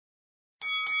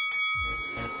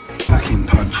Packing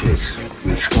punches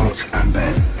with Scott and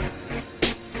Ben.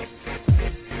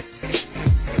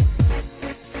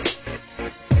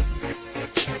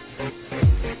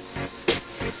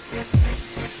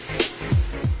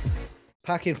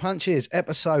 Packing Punches,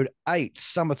 episode 8,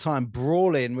 summertime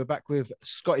brawling. We're back with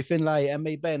Scotty Finlay and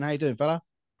me, Ben. How you doing, fella?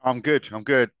 I'm good. I'm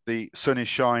good. The sun is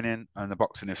shining and the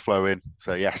boxing is flowing.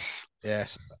 So yes,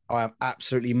 Yes, I am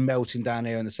absolutely melting down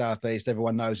here in the southeast.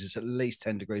 Everyone knows it's at least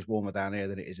 10 degrees warmer down here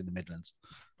than it is in the Midlands.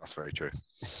 that's very true.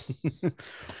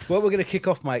 Well, we're going to kick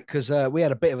off, mate, because we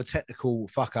had a bit of a technical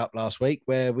fuck up last week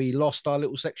where we lost our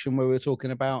little section where we were talking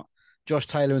about Josh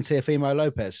Taylor and Teofimo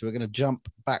Lopez. So we're going to jump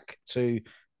back to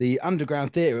the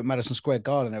Underground Theatre at Madison Square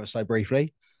Garden ever so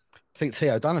briefly. I think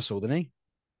Teo done us all, didn't he?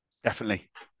 Definitely.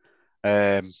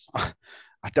 I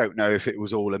don't know if it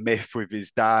was all a myth with his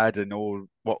dad and all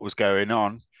what was going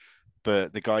on,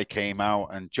 but the guy came out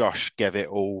and Josh gave it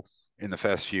all in the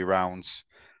first few rounds.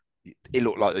 It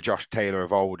looked like the Josh Taylor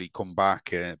of old. He come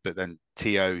back, but then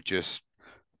Teo just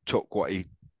took what he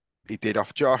did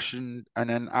off Josh and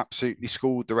then absolutely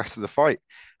schooled the rest of the fight,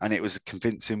 and it was a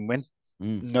convincing win.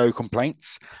 No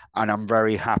complaints, and I'm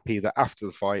very happy that after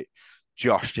the fight,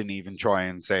 Josh didn't even try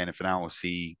and say anything else.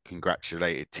 He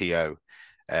congratulated Teo,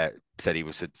 said he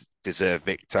was a deserved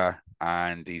victor,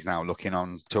 and he's now looking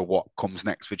on to what comes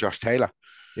next for Josh Taylor.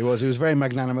 It was very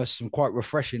magnanimous and quite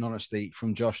refreshing honesty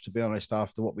from Josh, to be honest,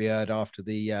 after what we heard after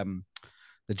the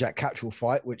Jack Catterall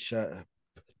fight, which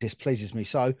displeases me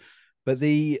so. But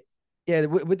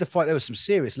with the fight, there was some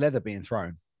serious leather being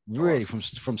thrown, really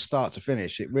from start to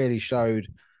finish. It really showed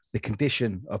the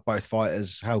condition of both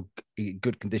fighters, how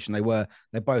good condition they were.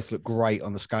 They both look great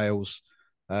on the scales.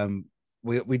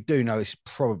 We do know it's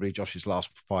probably Josh's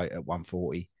last fight at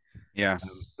 140. Yeah.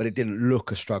 But it didn't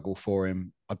look a struggle for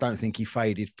him. I don't think he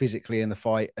faded physically in the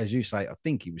fight. As you say, I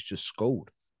think he was just schooled.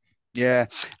 Yeah.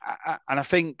 And I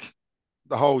think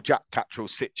the whole Jack Catterall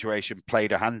situation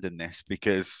played a hand in this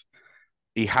because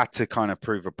he had to kind of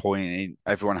prove a point.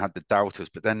 Everyone had the doubters,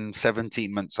 but then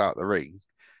 17 months out of the ring,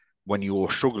 when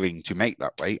you're struggling to make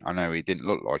that weight, I know he didn't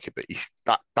look like it,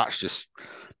 but that's just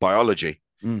biology.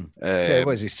 Yeah,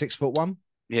 what is he, 6'1"?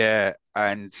 Yeah,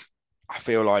 and I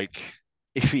feel like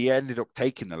if he ended up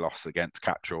taking the loss against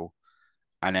Catterall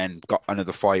and then got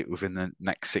another fight within the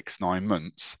next 6-9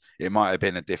 months, it might have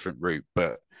been a different route.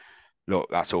 But look,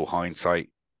 that's all hindsight.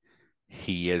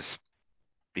 He's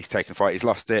taken a fight, he's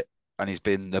lost it, and he's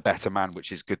been the better man,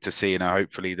 which is good to see. And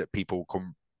hopefully that people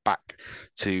come back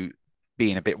to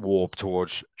being a bit warped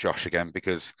towards Josh again,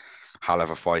 because hell of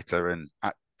a fighter and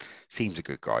seems a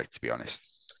good guy, to be honest.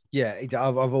 Yeah,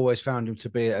 I've always found him to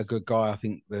be a good guy. I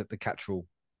think the Catterall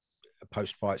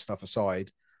post-fight stuff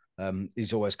aside,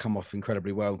 he's always come off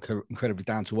incredibly well, incredibly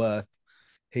down to earth.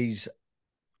 He's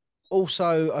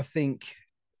also, I think,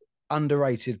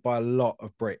 underrated by a lot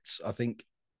of Brits. I think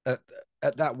at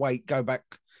that weight, go back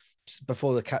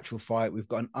before the Catterall fight, we've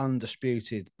got an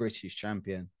undisputed British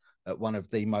champion at one of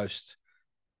the most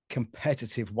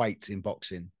competitive weights in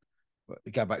boxing.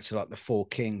 We go back to like the Four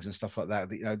Kings and stuff like that.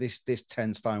 You know, this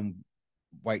 10-stone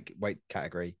weight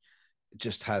category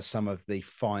just has some of the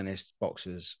finest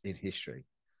boxers in history,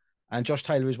 and Josh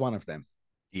Taylor is one of them.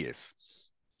 He is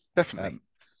definitely,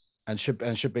 and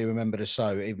should be remembered as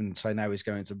so. Even so, now he's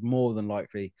going to more than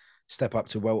likely step up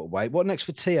to welterweight. What next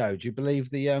for Teo? Do you believe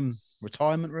the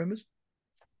retirement rumors?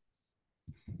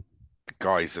 The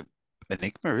guy's an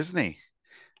enigma, isn't he?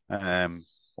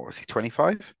 What was he,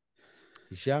 25?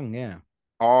 He's young, yeah.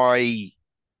 I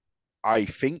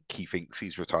think he thinks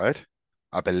he's retired.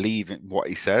 I believe in what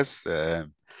he says.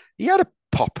 He had a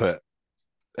pop at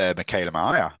Michaela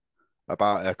Maia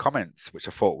about her comments, which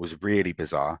I thought was really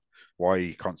bizarre. Why are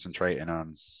you concentrating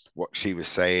on what she was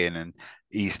saying? And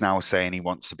he's now saying he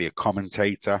wants to be a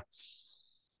commentator.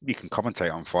 You can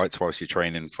commentate on fights whilst you're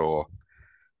training for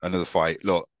another fight.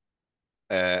 Look,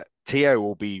 Teo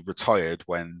will be retired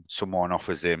when someone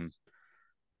offers him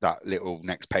that little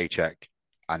next paycheck,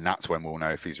 and that's when we'll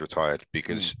know if he's retired,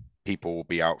 because people will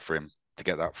be out for him to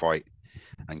get that fight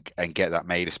and get that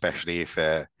made, especially if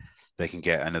they can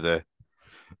get another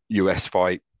US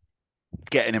fight.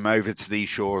 Getting him over to these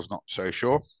shores, not so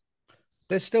sure.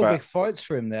 There's still big fights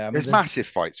for him there. I mean, there's massive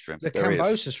fights for him. The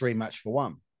Kambosos rematch for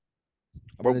one.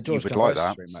 Well, the George you would like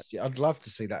that. Rematch. Yeah, I'd love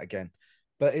to see that again.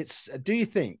 But do you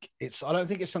think I don't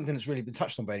think it's something that's really been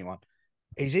touched on by anyone.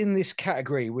 He's in this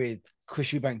category with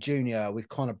Chris Eubank Jr., with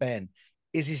Conor Benn.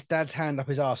 Is his dad's hand up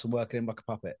his arse and working him like a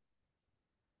puppet?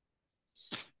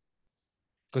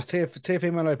 Because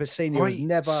Teofimo Lopez Sr. is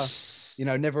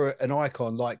never an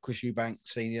icon like Chris Eubank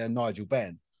Sr., Nigel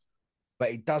Benn,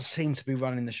 but he does seem to be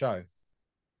running the show.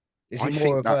 Is it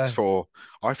more of a?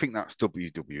 I think that's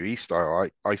WWE style.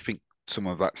 I think some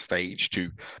of that stage to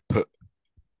put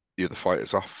the other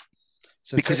fighters off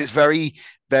So because it's very,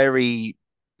 very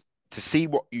to see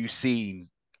what you've seen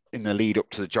in the lead up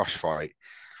to the Josh fight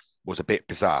was a bit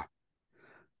bizarre.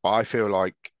 But I feel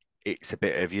like it's a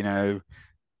bit of,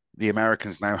 the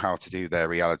Americans know how to do their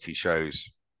reality shows.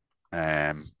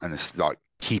 And it's like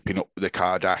keeping up with the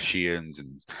Kardashians.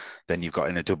 And then you've got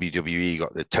in the WWE, you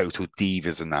got the total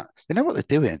divas and that. They know what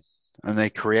they're doing and they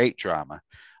create drama.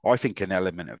 I think an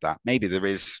element of that, maybe there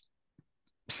is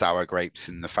sour grapes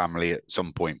in the family at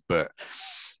some point, but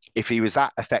if he was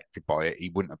that affected by it, he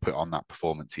wouldn't have put on that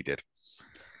performance he did.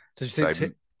 So you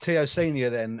think Tio Senior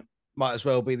then might as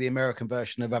well be the American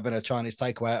version of having a Chinese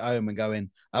takeaway at home and going,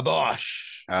 a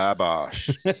bosh. Bosh.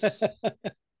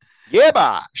 Yeah,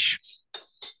 bosh.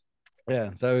 Yeah,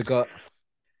 so we've got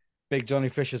Big Johnny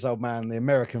Fisher's old man, the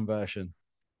American version.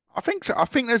 I think so. I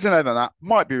think there's an element of that.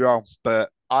 Might be wrong,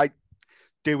 but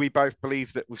do we both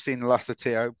believe that we've seen the last of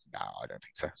Tio? No, I don't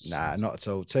think so. Nah, not at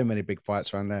all. Too many big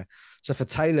fights around there. So for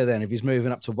Taylor, then, if he's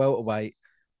moving up to welterweight,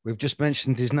 we've just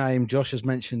mentioned his name. Josh has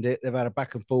mentioned it. They've had a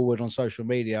back and forward on social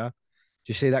media. Do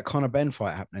you see that Conor Ben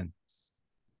fight happening?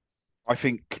 I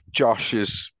think Josh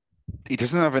he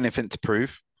doesn't have anything to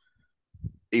prove.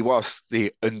 He was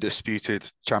the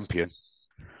undisputed champion.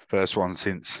 First one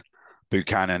since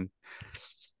Buchanan.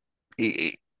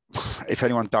 If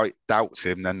anyone doubts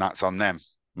him, then that's on them.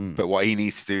 But what he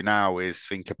needs to do now is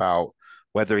think about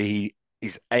whether he's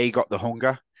A, got the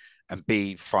hunger, and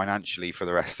B, financially for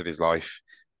the rest of his life.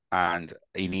 And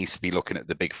he needs to be looking at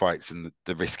the big fights and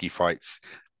the risky fights.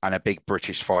 And a big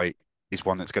British fight is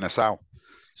one that's going to sell.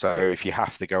 So if you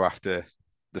have to go after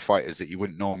the fighters that you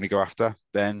wouldn't normally go after,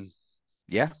 then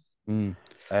yeah. We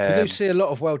do see a lot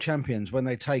of world champions when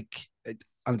they take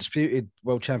undisputed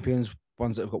world champions,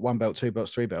 ones that have got 1 belt, 2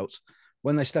 belts, 3 belts.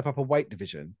 When they step up a weight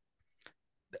division,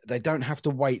 they don't have to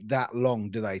wait that long,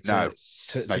 do they? To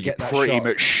get that pretty shot?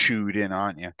 Much shooed in,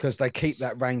 aren't you? Because they keep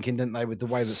that ranking, don't they? With the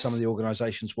way that some of the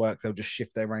organizations work, they'll just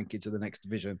shift their ranking to the next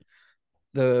division.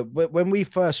 When we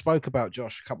first spoke about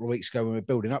Josh a couple of weeks ago, when we were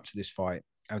building up to this fight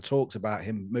and talked about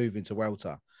him moving to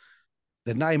welter,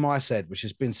 the name I said, which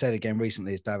has been said again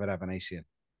recently, is David Avanesian.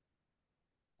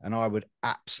 And I would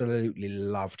absolutely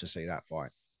love to see that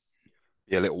fight.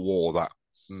 Yeah, a little war that.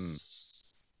 And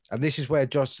this is where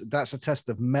that's a test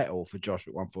of mettle for Josh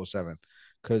at 147,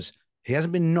 because he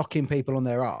hasn't been knocking people on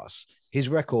their ass. His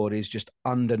record is just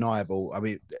undeniable. I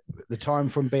mean, the time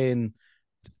from being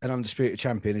an undisputed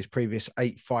champion, his previous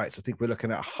 8 fights, I think we're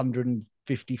looking at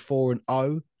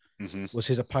 154-0 was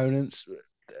his opponents.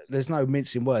 There's no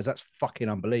mincing words. That's fucking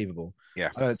unbelievable. Yeah.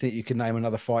 I don't think you can name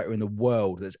another fighter in the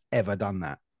world that's ever done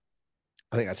that.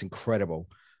 I think that's incredible.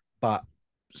 But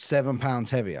 7 pounds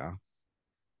heavier,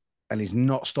 and he's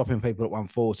not stopping people at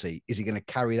 140. Is he going to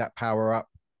carry that power up,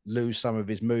 lose some of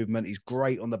his movement? He's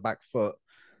great on the back foot.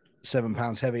 7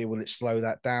 pounds heavier, will it slow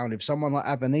that down? If someone like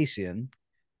Avanesian,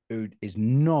 who is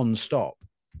non-stop,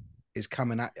 is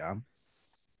coming at you,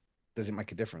 does it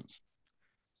make a difference?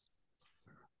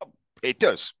 It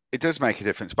does. It does make a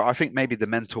difference. But I think maybe the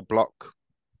mental block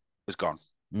was gone.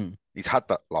 He's had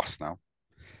that loss now.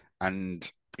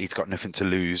 And he's got nothing to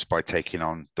lose by taking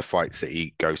on the fights that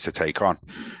he goes to take on.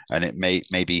 And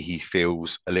maybe he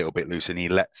feels a little bit loose and he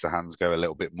lets the hands go a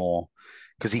little bit more,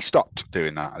 because he stopped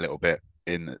doing that a little bit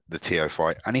in the Tio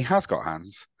fight. And he has got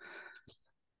hands.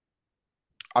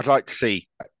 I'd like to see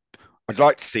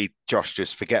Josh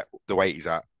just forget the weight he's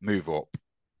at, move up,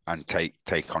 and take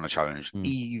on a challenge,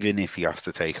 even if he has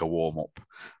to take a warm up.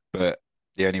 But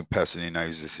the only person who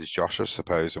knows this is Josh, I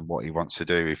suppose, and what he wants to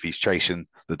do. If he's chasing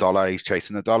the dollar, he's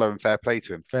chasing the dollar, and fair play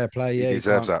to him. Fair play, yeah. He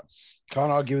deserves that.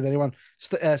 Can't argue with anyone.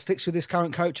 Sticks with his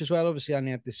current coach as well. Obviously, I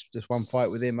only had this one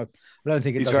fight with him. I don't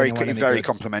think he's very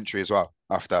complimentary as well.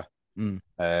 After,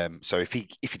 so if he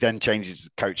then changes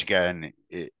coach again,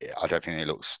 I don't think it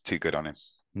looks too good on him.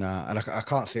 No, and I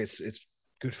can't see it's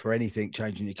good for anything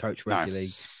changing your coach regularly.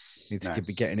 No. You need to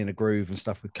be getting in a groove and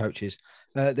stuff with coaches.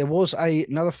 There was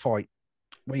another fight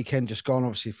weekend just gone,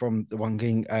 obviously, from the one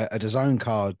being a DAZN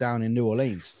card down in New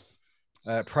Orleans.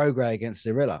 Prograis against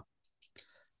Zerilla.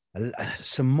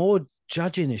 Some more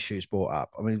judging issues brought up.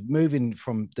 I mean, moving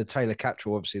from the Taylor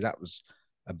Cattrall, obviously, that was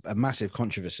a massive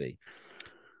controversy.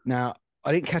 Now,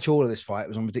 I didn't catch all of this fight. It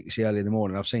was on ridiculously early in the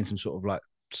morning. I've seen some sort of like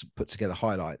put together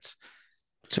highlights.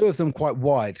 2 of them quite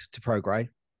wide to Prograis.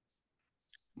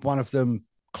 One of them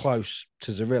close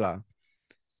to Zerilla.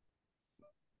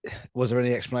 Was there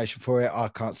any explanation for it? I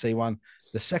can't see one.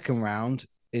 The second round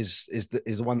is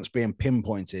the one that's being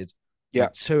pinpointed. Yeah.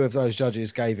 2 of those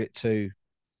judges gave it to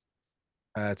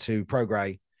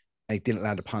Prograis, and he didn't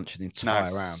land a punch in the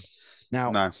entire round.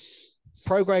 Now, No.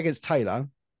 Prograis against Taylor,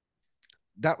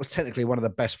 that was technically one of the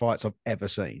best fights I've ever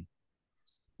seen.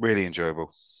 Really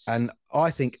enjoyable. And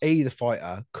I think either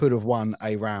fighter could have won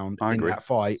a round in that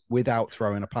fight without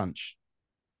throwing a punch,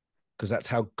 because that's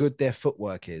how good their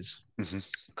footwork is.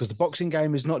 Because the boxing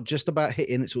game is not just about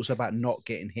hitting, it's also about not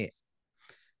getting hit.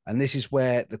 And this is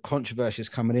where the controversy is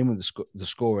coming in with the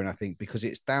scoring, I think, because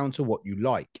it's down to what you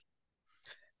like.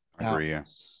 I agree, yeah.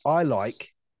 I like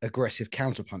aggressive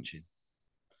counterpunching.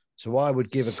 So I would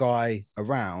give a guy a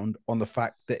round on the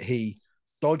fact that he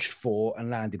dodged 4 and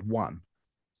landed 1,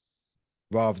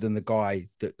 rather than the guy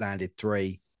that landed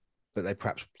 3, but they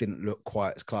perhaps didn't look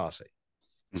quite as classy.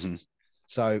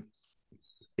 So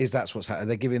that's what's happening.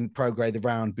 They're giving Prograis the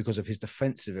round because of his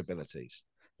defensive abilities,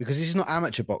 because this is not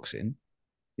amateur boxing.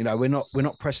 You know, we're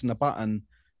not pressing the button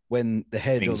when the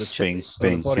head or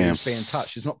the body is being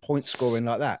touched. It's not point scoring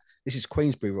like that. This is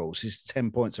Queensberry rules. This is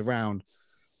 10 points a round.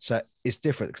 So it's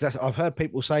different, because I've heard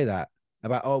people say that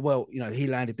about, oh, well, you know, he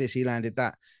landed this, he landed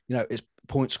that. You know, it's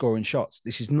point scoring shots.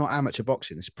 This is not amateur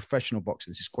boxing. This is professional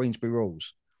boxing. This is Queensberry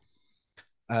rules.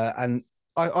 And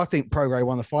I think Prograis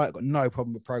won the fight. I've got no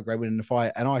problem with Prograis winning the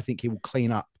fight. And I think he will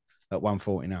clean up at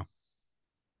 140 now.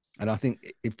 And I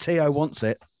think if Tio wants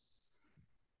it,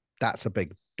 that's a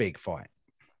big, big fight.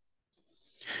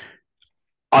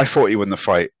 I thought he won the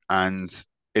fight. And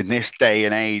in this day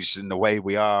and age and the way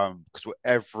we are, because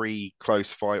every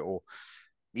close fight, or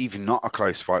even not a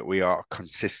close fight, we are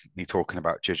consistently talking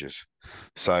about judges.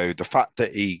 So the fact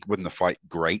that he won the fight,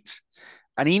 great.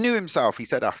 And he knew himself. He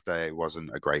said after it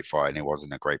wasn't a great fight and it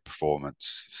wasn't a great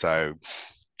performance. So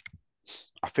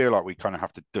I feel like we kind of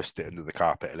have to dust it under the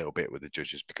carpet a little bit with the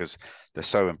judges, because they're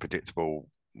so unpredictable.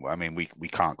 I mean, we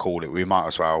can't call it. We might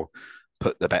as well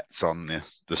put the bets on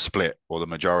the split or the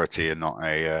majority and not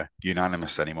a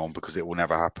unanimous anymore, because it will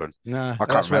never happen. No,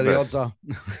 that's where the odds are.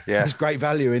 Yeah. There's great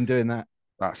value in doing that.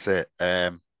 That's it.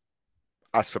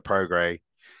 As for Prograis,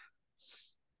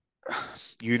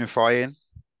 unifying,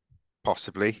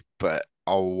 possibly, but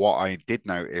what I did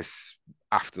notice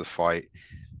after the fight,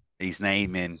 he's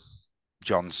naming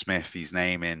John Smith, he's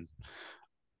naming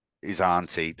his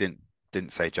auntie.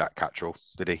 Didn't say Jack Cattrall,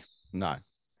 did he? No.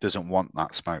 Doesn't want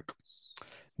that smoke.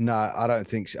 No, I don't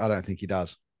think he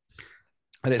does.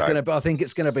 And I think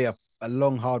it's gonna be a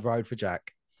long, hard road for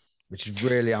Jack, which is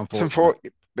really unfortunate.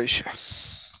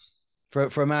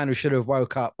 For a man who should have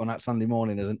woke up on that Sunday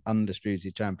morning as an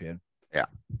undisputed champion. Yeah.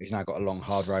 He's now got a long,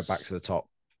 hard road back to the top,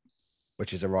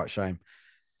 which is a right shame.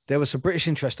 There was some British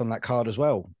interest on that card as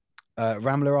well.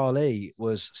 Ramla Ali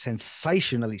was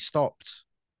sensationally stopped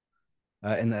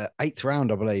in the 8th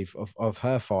round, I believe, of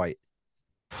her fight.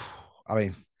 I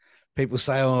mean, people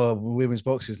say, oh, women's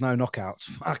boxing is no knockouts.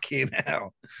 Fucking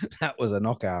hell. That was a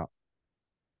knockout.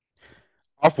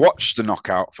 I've watched the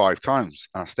knockout 5 times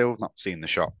and I've still not seen the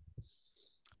shot.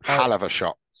 Hell of a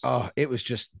shot. Oh, it was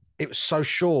so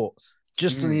short,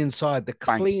 just on the inside, the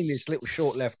cleanest little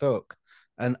short left hook.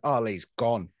 And Ali's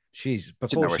gone.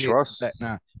 Before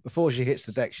she hits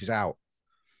the deck, she's out.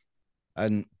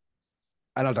 And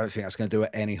I don't think that's going to do her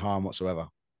any harm whatsoever.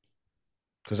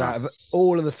 Because out of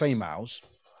all of the females,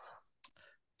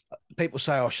 people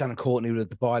say, oh, Shannon Courtney with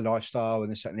the Dubai lifestyle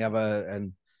and this, that, and the other.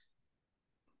 And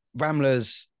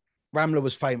Ramla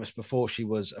was famous before she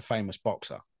was a famous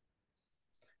boxer,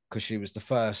 because she was the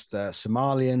first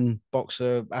Somalian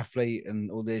boxer athlete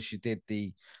and all this. She did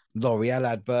the L'Oreal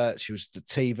advert. She was the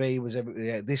TV was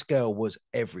everywhere. This girl was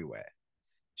everywhere.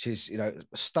 She's, a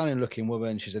stunning looking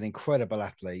woman. She's an incredible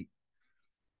athlete.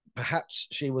 Perhaps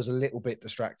she was a little bit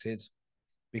distracted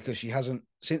because she hasn't,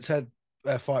 since her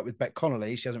fight with Beck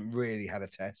Connolly, she hasn't really had a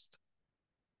test.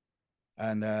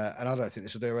 And I don't think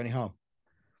this will do her any harm.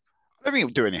 I don't think it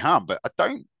will do any harm, but I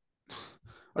don't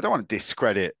want to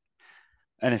discredit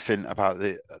anything about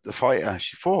the fighter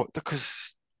she fought,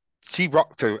 because she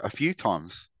rocked her a few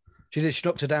times. She did. She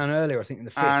knocked her down earlier, I think, in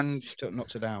the 5th. And she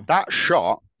knocked her down. That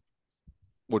shot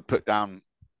would put down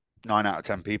 9 out of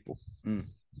 10 people.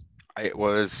 It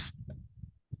was,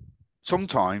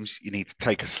 sometimes you need to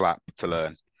take a slap to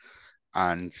learn.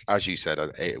 And as you said,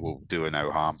 it will do her no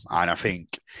harm. And I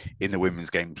think in the women's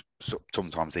game,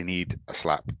 sometimes they need a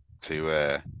slap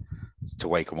to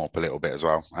wake them up a little bit as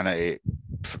well. And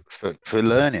for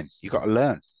learning, you got to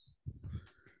learn.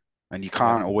 And you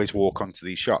can't always walk onto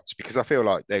these shots, because I feel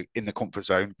like they're in the comfort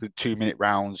zone. 2-minute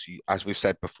rounds, as we've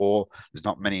said before, there's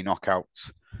not many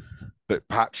knockouts. But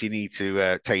perhaps you need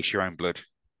to taste your own blood.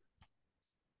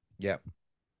 Yeah.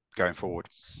 Going forward.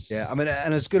 Yeah, I mean,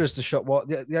 and as good as the shot,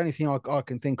 the only thing I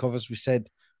can think of, as we said,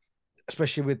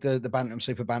 especially with the bantam,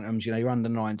 super bantams, you're under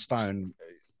 9 stone.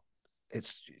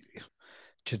 It's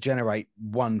to generate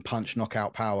one punch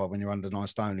knockout power when you're under 9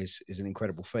 stone is an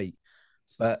incredible feat.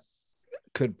 But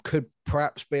could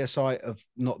perhaps be a site of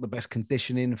not the best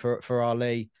conditioning for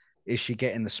Ali. Is she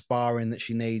getting the sparring that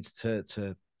she needs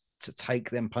to take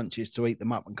them punches, to eat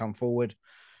them up and come forward?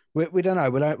 We don't know.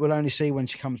 We'll only see when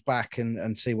she comes back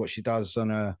and see what she does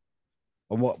on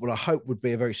what I hope would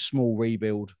be a very small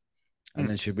rebuild, and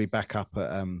then she'll be back up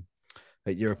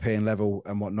at European level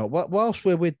and whatnot. Whilst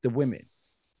we're with the women,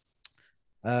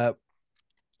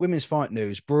 Women's Fight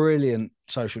News, brilliant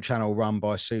social channel run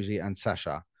by Susie and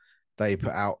Sasha. They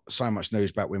put out so much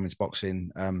news about women's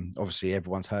boxing. Obviously,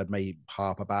 everyone's heard me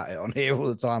harp about it on here all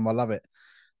the time. I love it.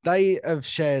 They have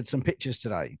shared some pictures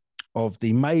today of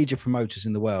the major promoters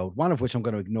in the world, one of which I'm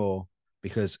going to ignore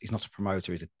because he's not a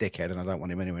promoter, he's a dickhead, and I don't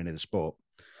want him anywhere near the sport.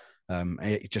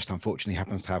 It just unfortunately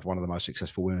happens to have one of the most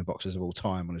successful women boxers of all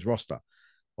time on his roster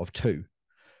of 2.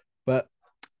 But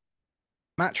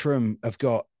Matchroom have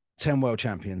got 10 world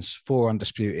champions, 4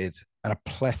 undisputed, and a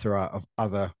plethora of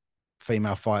other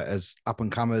female fighters, up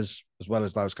and comers, as well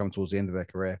as those coming towards the end of their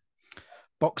career.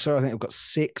 Boxer, I think we've got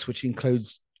 6, which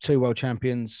includes 2 world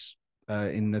champions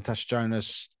in Natasha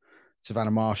Jonas,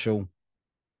 Savannah Marshall,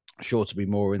 sure to be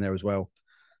more in there as well.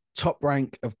 Top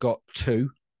rank have got 2,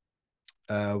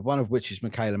 one of which is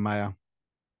Michaela Mayer.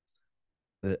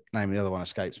 The name of the other one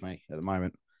escapes me at the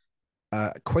moment.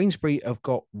 Queensbury have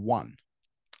got 1,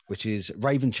 which is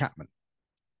Raven Chapman.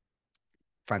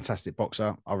 Fantastic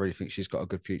boxer. I really think she's got a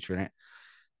good future in it.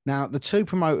 Now, the 2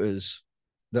 promoters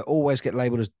that always get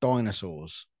labeled as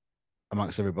dinosaurs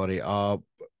amongst everybody are,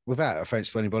 without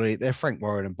offense to anybody, they're Frank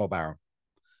Warren and Bob Arum.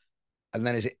 And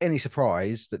then is it any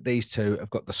surprise that these 2 have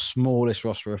got the smallest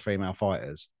roster of female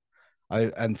fighters? I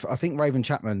think Raven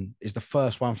Chapman is the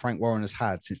first one Frank Warren has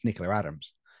had since Nicola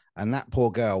Adams. And that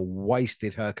poor girl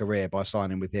wasted her career by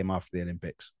signing with him after the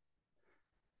Olympics.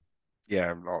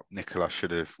 Yeah, Nicola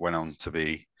should have went on to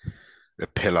be a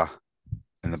pillar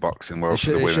in the boxing world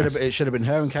for the women. It should have been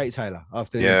her and Katie Taylor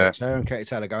after the Olympics. Her and Katie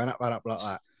Taylor going up like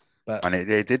that. And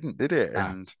it didn't, did it? Nah.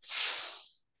 And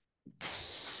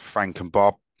Frank and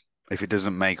Bob, if it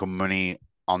doesn't make them money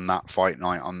on that fight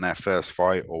night, on their first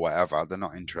fight or whatever, they're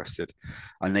not interested.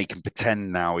 And they can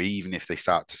pretend now, even if they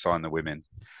start to sign the women,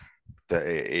 that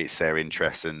it's their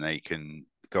interest, and they can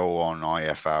go on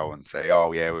IFL and say,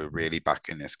 oh yeah, we're really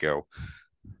backing this girl.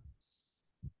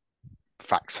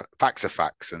 Facts are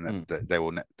facts, and they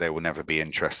will never be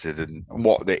interested in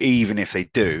even if they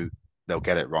do, they'll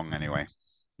get it wrong anyway.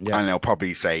 Yeah. And they'll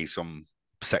probably say some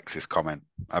sexist comment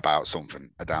about something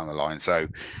down the line. So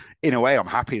in a way, I'm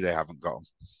happy they haven't got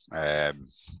them.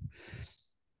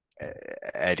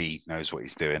 Eddie knows what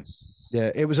he's doing.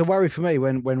 Yeah, it was a worry for me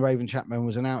when Raven Chapman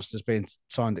was announced as being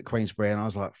signed at Queensbury, and I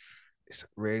was like, is it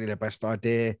really the best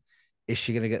idea? Is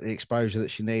she going to get the exposure that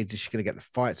she needs? Is she going to get the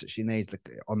fights that she needs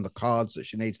on the cards that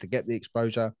she needs to get the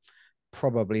exposure?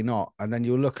 Probably not. And then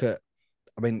you'll look at,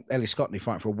 Ellie Scottney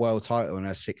fighting for a world title in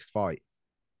her 6th fight.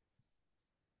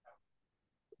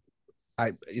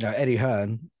 Eddie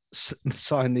Hearn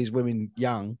signed these women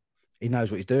young. He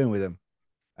knows what he's doing with them.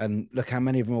 And look how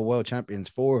many of them are world champions,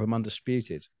 4 of them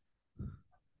undisputed,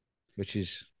 which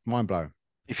is mind-blowing.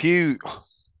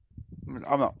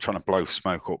 I'm not trying to blow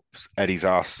smoke up Eddie's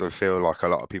ass. I feel like a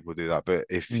lot of people do that. But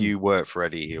if you work for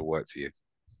Eddie, he'll work for you.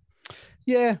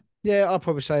 Yeah, I'll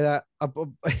probably say that.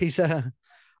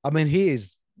 He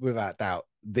is without doubt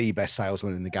the best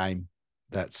salesman in the game.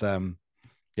 That's, on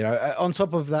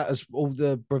top of that, as all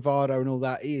the bravado and all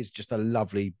that, he is just a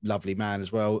lovely, lovely man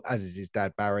as well, as is his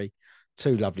dad, Barry.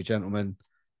 2 lovely gentlemen.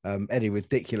 Eddie,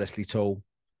 ridiculously tall.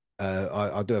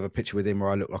 I do have a picture with him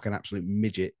where I look like an absolute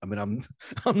midget. I'm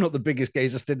not the biggest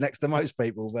geezer stood next to most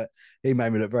people, but he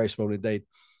made me look very small indeed.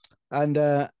 And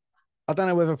I don't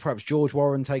know whether perhaps George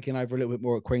Warren taking over a little bit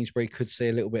more at Queensbury could see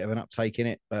a little bit of an uptake in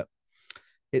it, but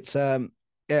it's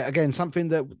again something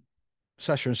that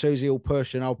Sasha and Susie will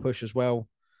push, and I'll push as well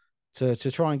to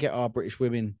try and get our British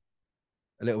women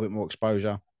a little bit more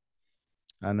exposure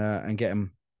and get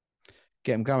them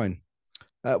going.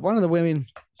 One of the women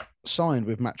signed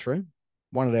with Matchroom,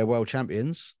 one of their world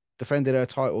champions, defended her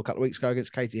title a couple of weeks ago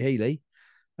against Katie Healy,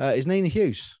 is Nina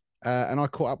Hughes. And I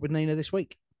caught up with Nina this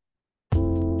week.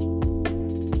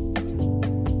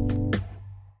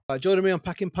 Joining me on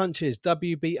Packing Punches,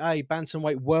 WBA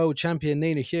Bantamweight World Champion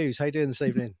Nina Hughes. How you doing this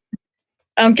evening?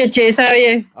 I'm good, cheers. How are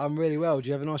you? I'm really well. Did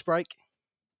you have a nice break?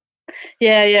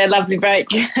 Yeah, lovely break.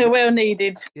 Well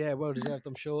needed. Yeah, well deserved,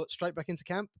 I'm sure. Straight back into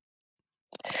camp?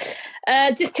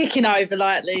 Just ticking over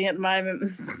lightly at the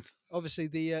moment. Obviously,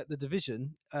 the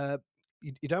division,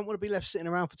 you don't want to be left sitting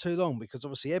around for too long, because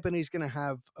obviously Ebony's going to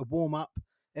have a warm-up.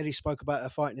 Eddie spoke about her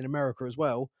fighting in America as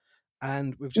well.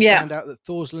 and we've just found out that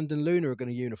Thorsland and Luna are going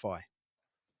to unify.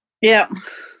 Yeah.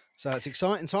 So it's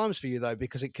exciting times for you, though,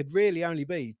 because it could really only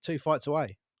be 2 fights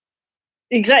away.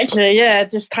 Exactly, yeah.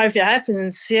 Just hope it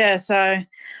happens. Yeah, so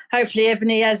hopefully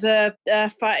Ebony has a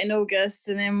fight in August,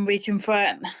 and then we can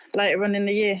fight later on in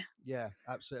the year. Yeah,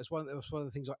 absolutely. It's one of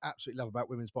the things I absolutely love about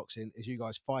women's boxing is you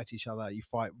guys fight each other. You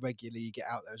fight regularly. You get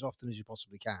out there as often as you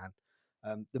possibly can.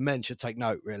 The men should take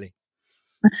note, really.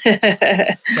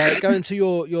 So going to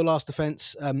your last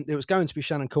defence, it was going to be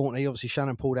Shannon Courtney. Obviously,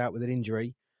 Shannon pulled out with an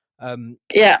injury.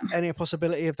 Yeah. Any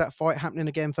possibility of that fight happening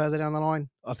again further down the line?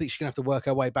 I think she's going to have to work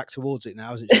her way back towards it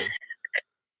now, isn't she?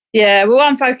 Yeah, well,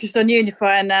 I'm focused on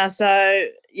unifying now, so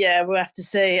yeah, we'll have to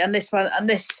see. Unless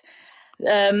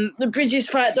the Bridges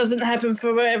fight doesn't happen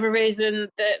for whatever reason,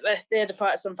 they're the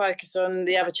fights I'm focused on,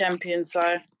 the other champions. So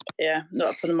yeah,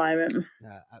 not for the moment.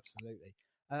 Yeah, absolutely.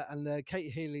 And Katie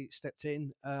Healy stepped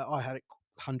in. I had it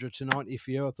 100 to 90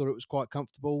 for you. I thought it was quite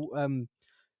comfortable.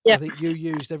 I think you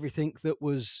used everything that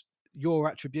was your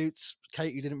attributes.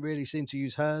 Katie didn't really seem to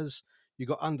use hers. You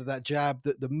got under that jab.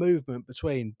 That the movement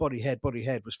between body head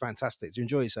was fantastic. Did you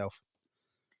enjoy yourself?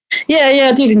 Yeah,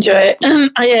 I did enjoy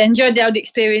it. I enjoyed the old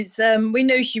experience. We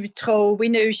knew she was tall. We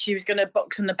knew she was going to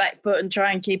box on the back foot and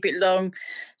try and keep it long.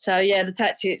 So yeah, the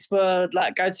tactics were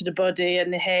like go to the body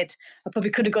and the head. I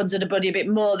probably could have gone to the body a bit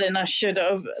more than I should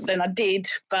have, than I did.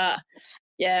 But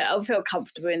yeah, I felt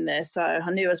comfortable in there. So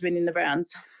I knew I was winning the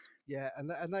rounds. Yeah,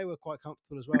 and they were quite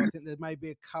comfortable as well. I think there may be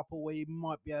a couple where you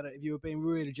might be able to, if you were being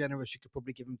really generous, you could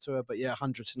probably give them to her. But yeah,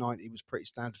 100 to 90 was pretty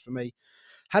standard for me.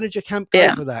 How did your camp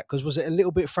go for that? Because was it a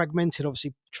little bit fragmented?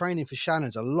 Obviously, training for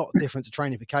Shannon's a lot different to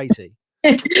training for Katie.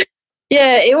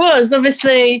 Yeah, it was.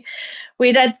 Obviously,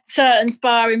 we'd had certain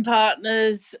sparring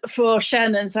partners for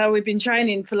Shannon, so we've been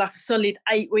training for like a solid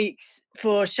 8 weeks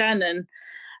for Shannon.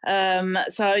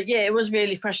 So yeah, it was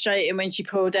really frustrating when she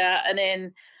pulled out, and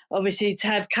then obviously to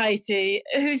have Katie,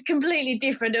 who's completely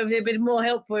different. It would have been more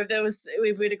helpful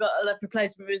if we'd have got a left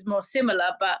replacement who was more similar.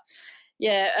 But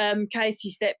yeah,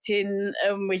 Katie stepped in,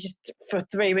 and we just for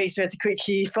 3 weeks we had to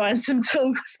quickly find some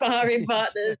tall sparring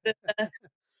partners.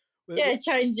 And,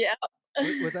 change it up.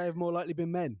 Would they have more likely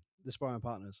been men, the sparring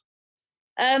partners?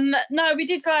 No, we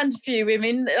did find a few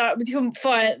women. We couldn't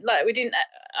find, like, we didn't.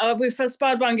 We first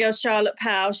sparred one girl, Charlotte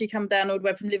Powell. She came down all the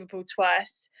way from Liverpool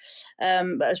twice.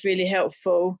 That was really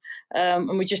helpful.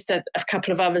 And we just had a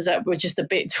couple of others that were just a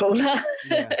bit taller.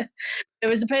 Yeah. There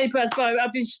was a people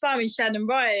I've been sparring Shannon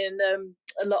Ryan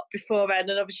a lot beforehand,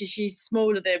 and obviously she's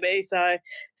smaller than me, so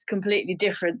it's completely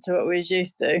different to what we was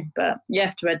used to. But you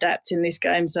have to adapt in this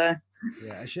game. So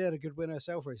yeah, she had a good win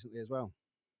herself recently as well.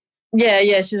 Yeah,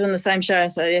 she's on the same show,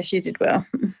 so yeah, she did well.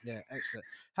 Yeah, excellent.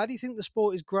 How do you think the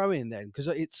sport is growing then? Because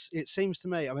it seems to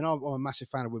me, I mean, I'm a massive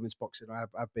fan of women's boxing.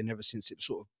 I've been ever since it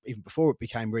sort of, even before it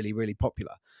became really, really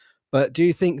popular. But do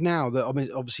you think now that, I mean,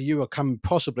 obviously you are coming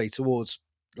possibly towards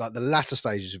like the latter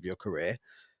stages of your career,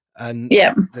 and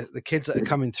the kids that are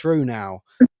coming through now,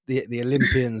 the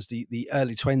Olympians, the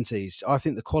early 20s, I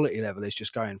think the quality level is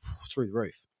just going through the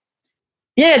roof.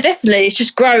 Yeah, definitely. It's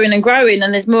just growing and growing,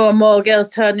 and there's more and more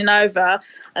girls turning over,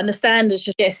 and the standards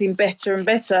just getting better and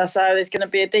better. So there's going to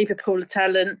be a deeper pool of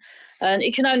talent, and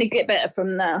it can only get better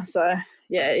from now. So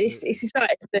yeah, it's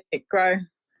exciting to see it grow.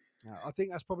 I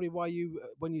think that's probably why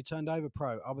when you turned over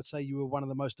pro, I would say you were one of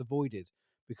the most avoided,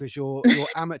 because your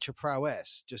amateur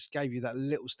prowess just gave you that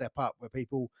little step up where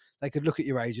they could look at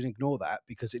your age and ignore that,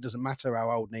 because it doesn't matter how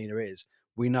old Nina is.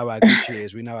 We know how good she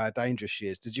is. We know how dangerous she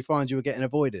is. Did you find you were getting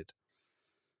avoided?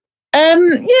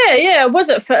 Yeah, I was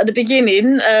at the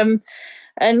beginning.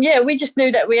 And yeah, we just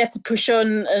knew that we had to push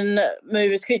on and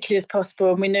move as quickly as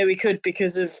possible, and we knew we could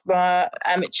because of my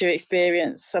amateur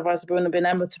experience. Otherwise, we wouldn't have been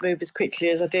able to move as quickly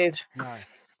as I did. No,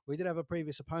 we did have a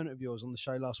previous opponent of yours on the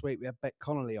show last week. We had Beck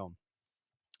Connolly on.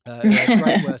 Who had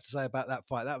great words to say about that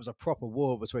fight. That was a proper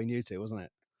war between you two, wasn't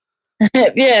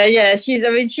it? Yeah.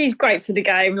 She's great for the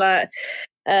game. Like,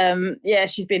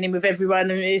 she's been in with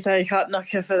everyone, and so you can't knock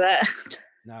her for that.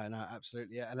 No,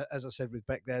 absolutely. Yeah. And as I said with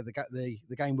Beck there,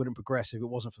 the game wouldn't progress if it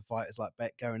wasn't for fighters like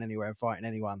Beck going anywhere and fighting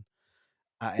anyone.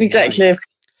 Exactly. Weight.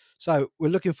 So we're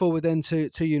looking forward then to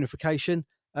unification.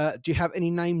 Do you have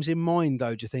any names in mind,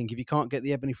 though, do you think? If you can't get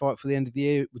the Ebony fight for the end of the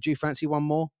year, would you fancy one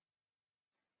more?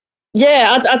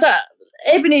 Yeah, I don't.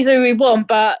 Ebony's who we want,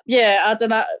 but yeah, I don't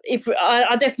know.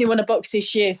 I definitely want to box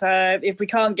this year. So if we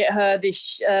can't get her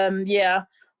this year,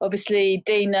 obviously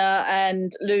Dina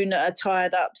and Luna are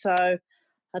tied up. So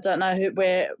I don't know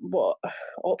what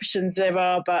options there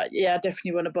are, but yeah, I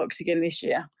definitely want to box again this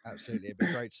year. Absolutely, it'd be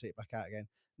great to see it back out again.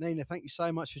 Nina, thank you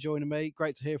so much for joining me.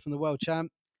 Great to hear from the world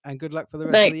champ, and good luck for the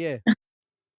rest of the year.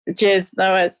 Cheers.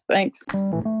 No worries. Thanks.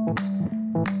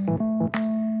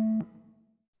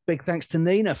 Big thanks to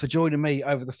Nina for joining me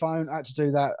over the phone. I had to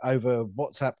do that over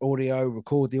WhatsApp audio,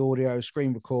 record the audio,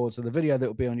 screen record. So the video that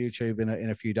will be on YouTube in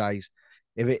a few days,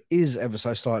 if it is ever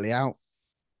so slightly out,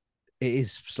 it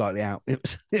is slightly out.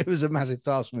 It was a massive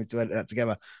task for me to edit that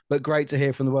together, but great to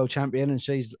hear from the world champion, and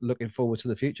she's looking forward to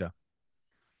the future.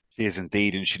 She is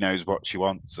indeed, and she knows what she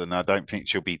wants, and I don't think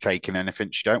she'll be taking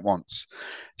anything she don't want.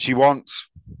 She wants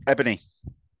Ebony,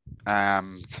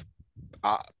 and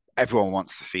everyone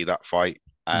wants to see that fight,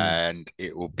 and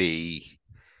it'd be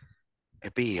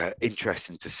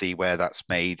interesting to see where that's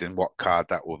made and what card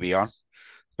that will be on.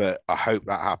 But I hope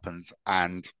that happens,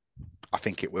 and I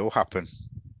think it will happen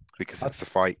because it's the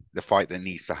fight that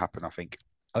needs to happen. I think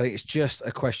it's just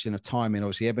a question of timing.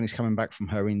 Obviously, Ebony's coming back from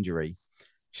her injury.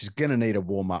 She's going to need a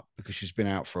warm up because she's been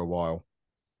out for a while.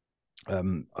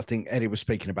 I think Eddie was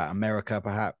speaking about America,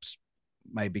 perhaps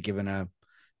maybe giving her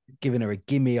a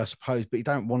gimme, I suppose. But you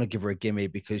don't want to give her a gimme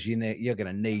because you're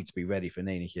going to need to be ready for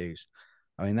Nina Hughes.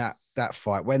 I mean that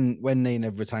fight when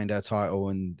Nina retained her title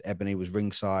and Ebony was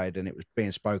ringside and it was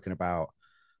being spoken about,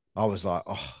 I was like,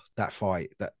 oh, that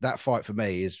fight for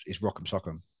me is rock'em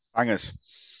sock'em. Bangers.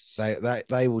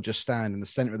 They will just stand in the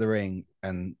center of the ring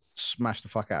and smash the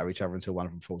fuck out of each other until one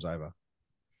of them falls over.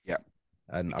 Yeah.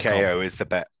 And KO is the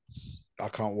bet. I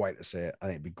can't wait to see it. I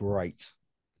think it'd be great.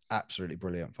 Absolutely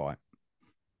brilliant fight.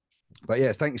 But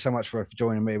yes, thank you so much for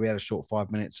joining me. We had a short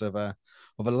 5 minutes of a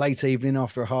late evening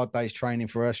after a hard day's training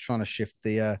for us, trying to shift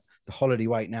the holiday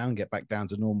weight now and get back down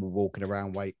to normal walking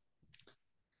around weight.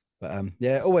 But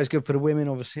yeah, always good for the women.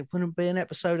 Obviously, it wouldn't be an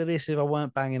episode of this if I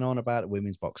weren't banging on about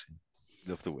women's boxing.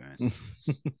 Love the women.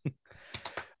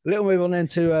 Little move on then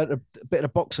to a bit of the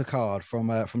boxer card from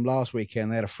last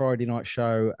weekend. They had a Friday night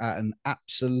show at an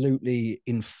absolutely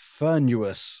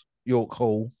infernous York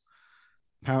Hall.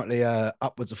 Apparently,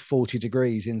 upwards of 40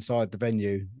 degrees inside the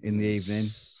venue in the evening.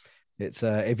 It's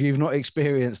if you've not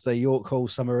experienced a York Hall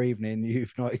summer evening,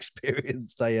 you've not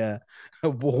experienced a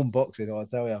warm boxing. I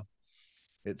tell you,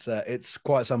 it's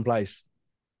quite some place.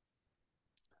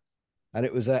 And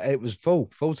it was full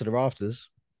to the rafters,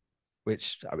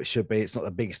 which it should be. It's not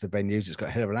the biggest of venues. It's got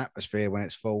a hell of an atmosphere when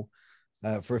it's full.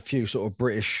 For a few sort of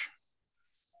British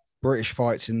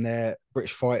fights in there,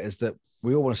 British fighters that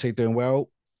we all want to see doing well.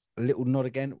 A little nod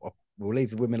again. We'll leave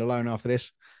the women alone after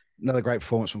this. Another great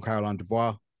performance from Caroline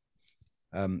Dubois.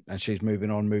 And she's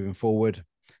moving forward.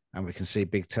 And we can see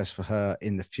big tests for her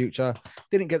in the future.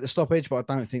 Didn't get the stoppage, but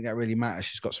I don't think that really matters.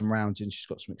 She's got some rounds in. She's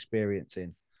got some experience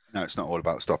in. No, it's not all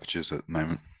about stoppages at the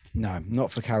moment. No,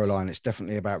 not for Caroline. It's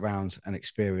definitely about rounds and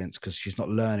experience because she's not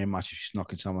learning much if she's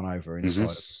knocking someone over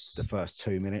inside the first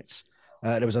 2 minutes.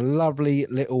 There was a lovely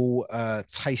little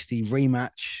tasty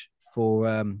rematch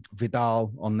for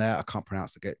Vidal on there. I can't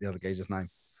pronounce the other geezer's name.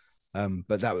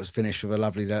 But that was finished with a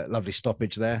lovely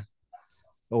stoppage there.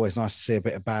 Always nice to see a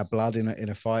bit of bad blood in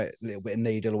a fight. A little bit of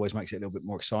needle always makes it a little bit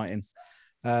more exciting.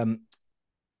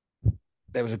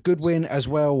 There was a good win as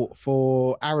well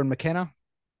for Aaron McKenna.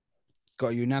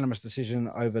 Got a unanimous decision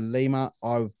over Lima.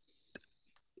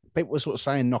 People were sort of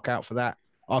saying knockout for that.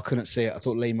 I couldn't see it. I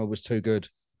thought Lima was too good.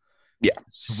 Yeah.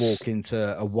 To walk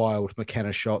into a wild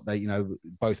McKenna shot.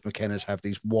 Both McKennas have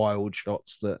these wild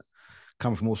shots that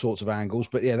come from all sorts of angles.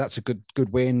 But yeah, that's a good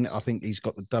win. I think he's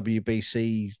got the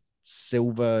WBC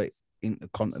silver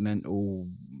intercontinental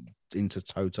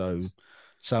intertoto,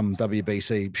 some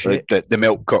WBC shit. The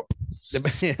milk cup.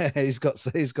 Yeah, he's got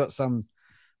some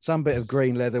bit of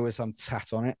green leather with some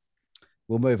tat on it.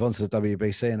 We'll move on to the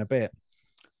WBC in a bit.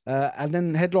 And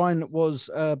then the headline was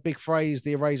Big Fraser,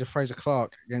 the Eraser Fraser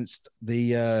Clark against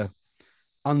the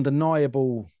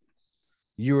undeniable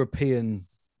European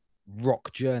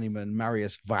rock journeyman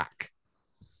Marius Vac.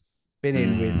 Been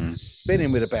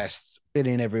in with the best, been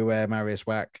in everywhere, Marius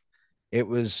Vac. It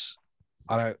was,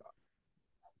 can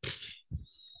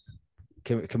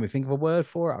we think of a word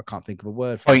for it? I can't think of a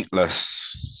word for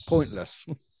Pointless. Pointless.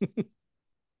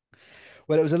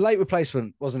 Well, it was a late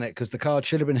replacement, wasn't it? Because the card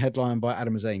should have been headlined by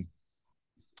Adam Azim,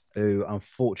 who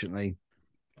unfortunately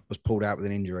was pulled out with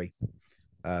an injury,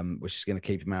 which is going to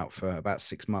keep him out for about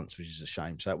 6 months, which is a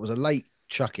shame. So it was a late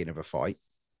chucking of a fight.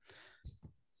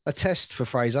 A test for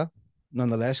Fraser,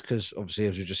 nonetheless, because obviously,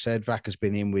 as we just said, Vac has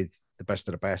been in with the best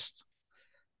of the best.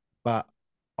 But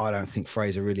I don't think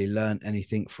Fraser really learned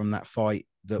anything from that fight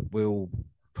that will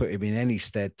put him in any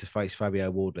stead to face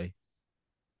Fabio Wardley.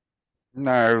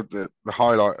 No, the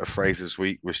highlight of Fraser's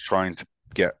week was trying to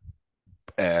get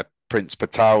Prince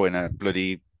Patel in a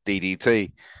bloody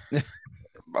DDT.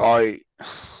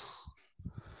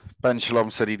 Ben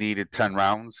Shalom said he needed 10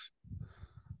 rounds.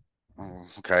 Oh,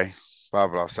 okay, blah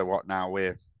blah. So what now?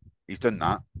 He's done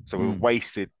that. So we've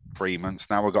wasted 3 months.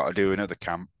 Now we've got to do another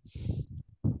camp.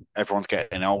 everyone's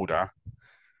getting older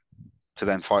to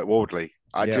then fight Wardley.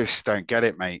 I just don't get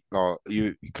it, mate. Like,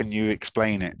 can you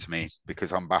explain it to me?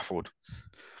 Because I'm baffled.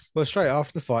 Well, straight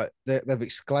after the fight, they've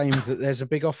exclaimed that there's a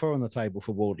big offer on the table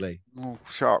for Wardley. Oh,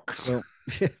 shock. Well,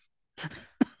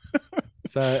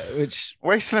 so which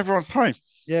wasting everyone's time.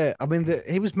 Yeah, I mean,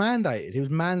 he was mandated. He was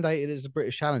mandated as a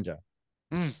British challenger.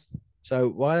 Mm. So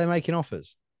why are they making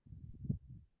offers?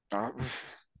 I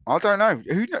don't know.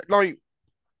 Who like?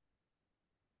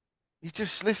 You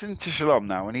just listen to Shalom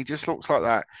now, and he just looks like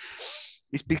that.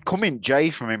 He's becoming Jay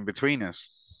from In Between Us.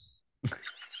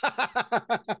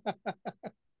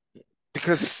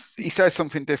 Because he says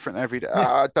something different every day.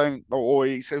 I don't, or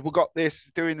he said, "We got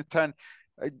this doing the 10."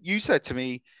 You said to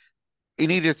me, he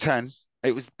needed a 10.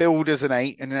 It was billed as an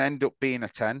 8, and it ended up being a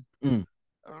 10. Mm.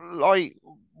 Like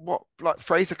what? Like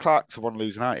Fraser Clark's the one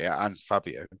losing out here, and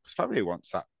Fabio, because Fabio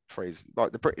wants that phrase.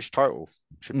 Like the British title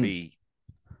should be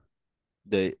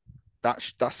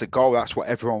that's the goal. That's what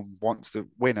everyone wants to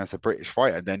win as a British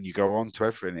fighter. And then you go on to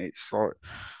everything. It's like,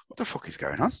 what the fuck is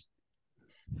going on?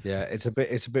 Yeah, it's a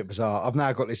bit bizarre. I've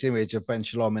now got this image of Ben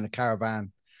Shalom in a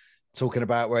caravan talking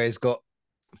about where he's got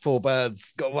 4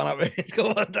 birds, got one up, he's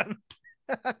got one done.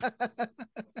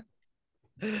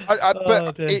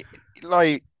 But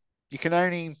like, you can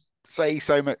only say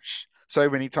so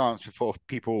many times before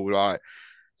people are like,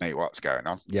 mate, what's going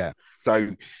on? Yeah.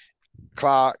 So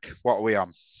Clark, what are we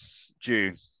on?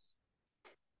 June.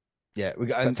 Yeah, we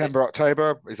got September,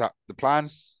 October. Is that the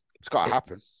plan? It's got to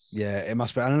happen. Yeah, it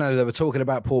must be. I don't know. They were talking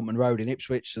about Portman Road in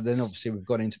Ipswich, so then obviously we've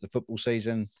gone into the football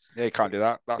season. Yeah, you can't do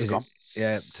that. That's gone.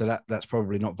 So that's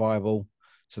probably not viable.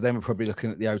 So then we're probably looking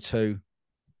at the O2.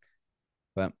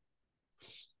 But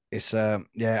it's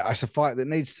it's a fight that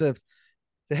needs to.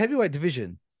 The heavyweight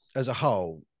division as a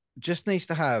whole just needs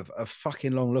to have a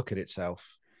fucking long look at itself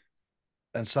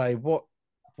and say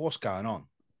what's going on.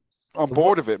 I'm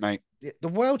bored of it, mate. The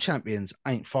world champions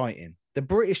ain't fighting. The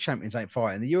British champions ain't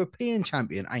fighting. The European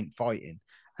champion ain't fighting.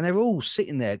 And they're all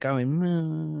sitting there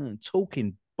going,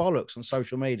 talking bollocks on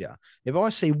social media. If I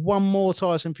see one more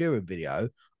Tyson Fury video,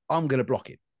 I'm going to block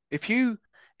it. If you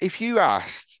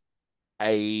asked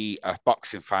a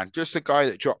boxing fan, just a guy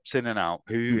that drops in and out,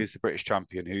 who is the British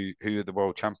champion, who are the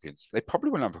world champions, they probably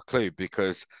wouldn't have a clue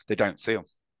because they don't see them.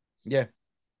 Yeah.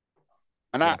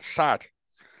 And that's sad.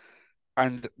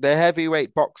 And the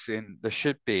heavyweight boxing, there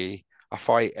should be a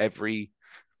fight every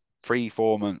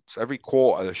 3-4 months, every